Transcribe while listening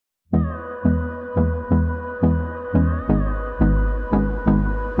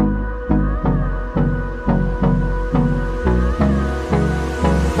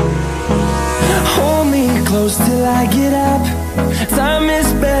close till I get up. Time is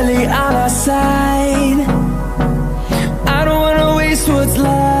barely on our side. I don't wanna waste what's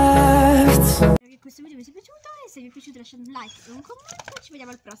left. Spero che questo video vi sia piaciuto e se vi è piaciuto lasciate un like e un commento. Ci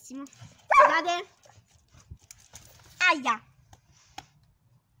vediamo al prossimo. Guardate. Aia.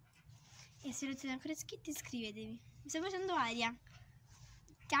 E se non siete ancora iscritti iscrivetevi. Mi sto facendo aria.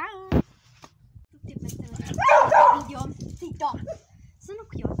 Ciao. Tutti aspettano il video. Zitto. Sono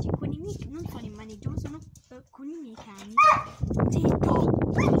qui oggi con i miei, non sono in maneggio, ma sono con i miei cani. Zitto.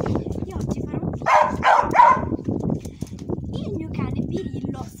 Io oggi farò un video. Il mio cane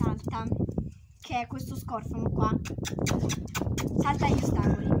Birillo salta, che è questo scorfano qua. Salta gli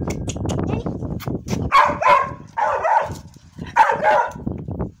ostacoli. Vieni.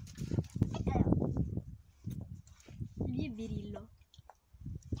 Lui è Birillo.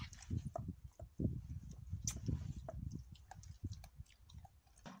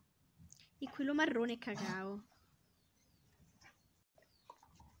 E quello marrone è cacao.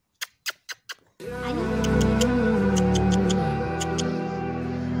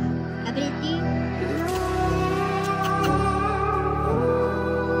 La prendi?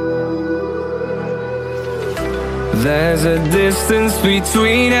 There's a distance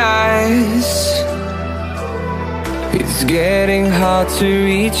between us. It's getting hard to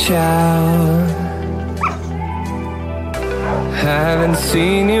reach out. Haven't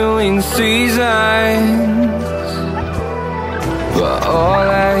seen you in seasons, but all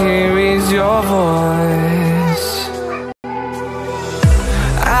I hear is your voice.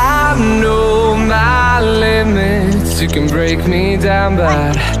 I know my limits, you can break me down,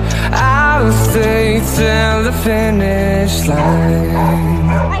 but I'll stay till the finish line.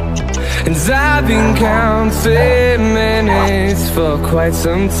 And I've been counting minutes for quite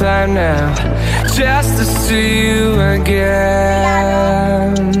some time now, just to see you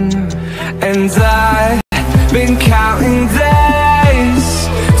again. And I've been counting days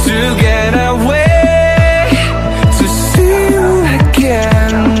to get away, to see you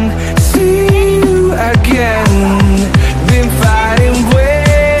again, see you again. Been finding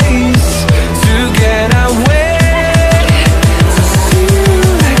ways to get away, to see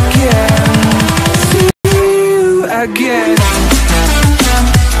you again, see you again.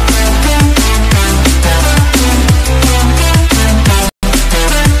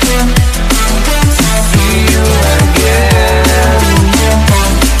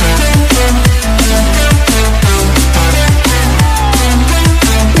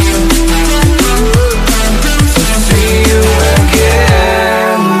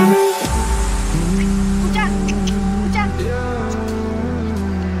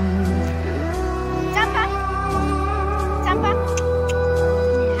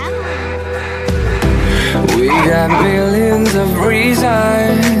 We got millions of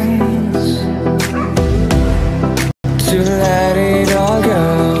reasons to let it all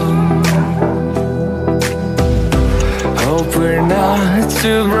go. Hope we're not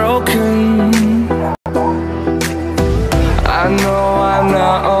too broken. I know I'm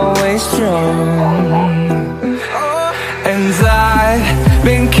not always strong, and I've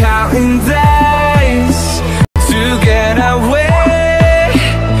been counting days to get away,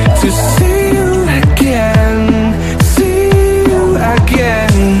 to see you again, see you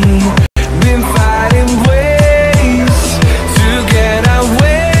again. Been finding ways to get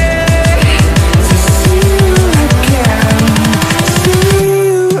away, to see you again, see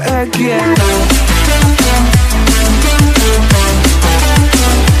you again.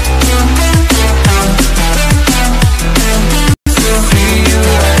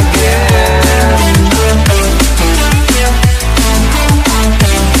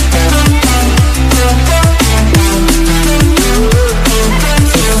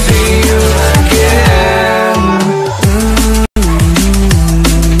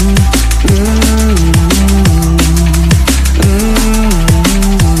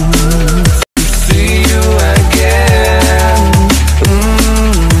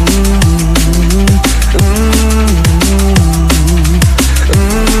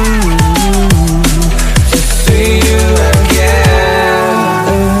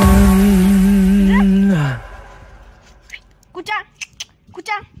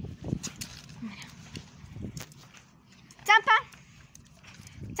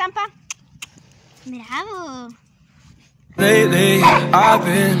 Zampa. Bravo. Lately, I've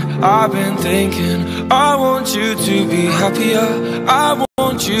been thinking, I want you to be happier, I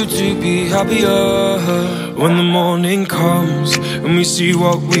want you to be happier. When the morning comes and we see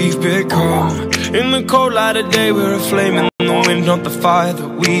what we've become, in the cold light of day we're a flame in the wind, not the fire that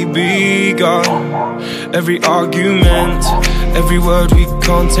we begun. Every argument, every word we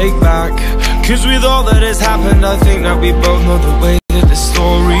can't take back, 'Cause with all that has happened, I think that we both know the way that the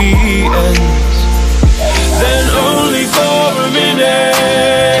story ends. Then only for a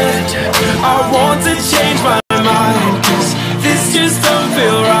minute I want to change my mind, 'cause this just don't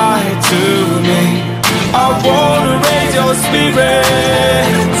feel right to me. I wanna raise your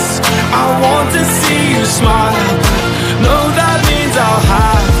spirits, I want to see you smile. No, that means I'll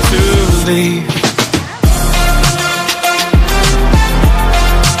have to leave.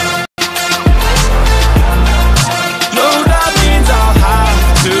 No, that means I'll have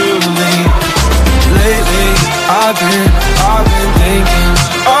to leave. Lately, I've been thinking,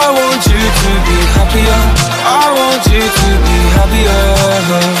 I want you to be happier, I want you to be happier.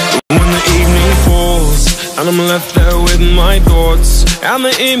 When the evening falls and I'm left there with my thoughts, and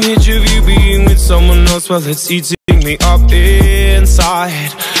the image of you being with someone else, well, it's eating me up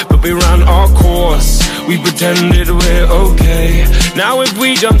inside. But we ran our course, we pretended we're okay. Now if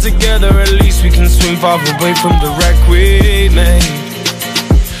we jump together, at least we can swim far away from the wreck we made.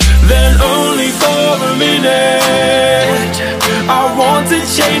 Then only for a minute I want to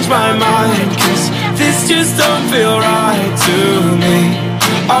change my mind, 'cause this just don't feel right to me.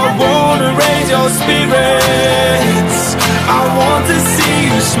 I wanna raise your spirits, I want to see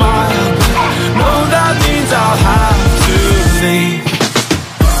you smile. No, that means I'll have to leave.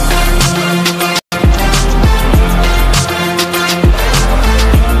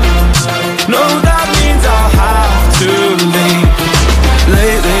 No, that means I'll have to leave.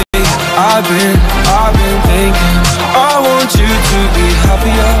 Lately, I've been thinking, I want you to be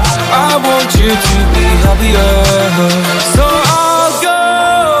happier, I want you to be happier. So I'll go,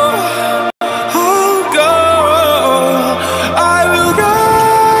 I will go.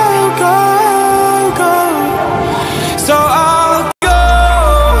 So I'll go,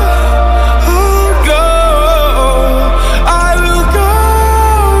 I will go.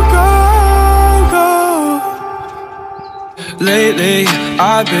 Lately,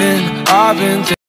 I've been thinking.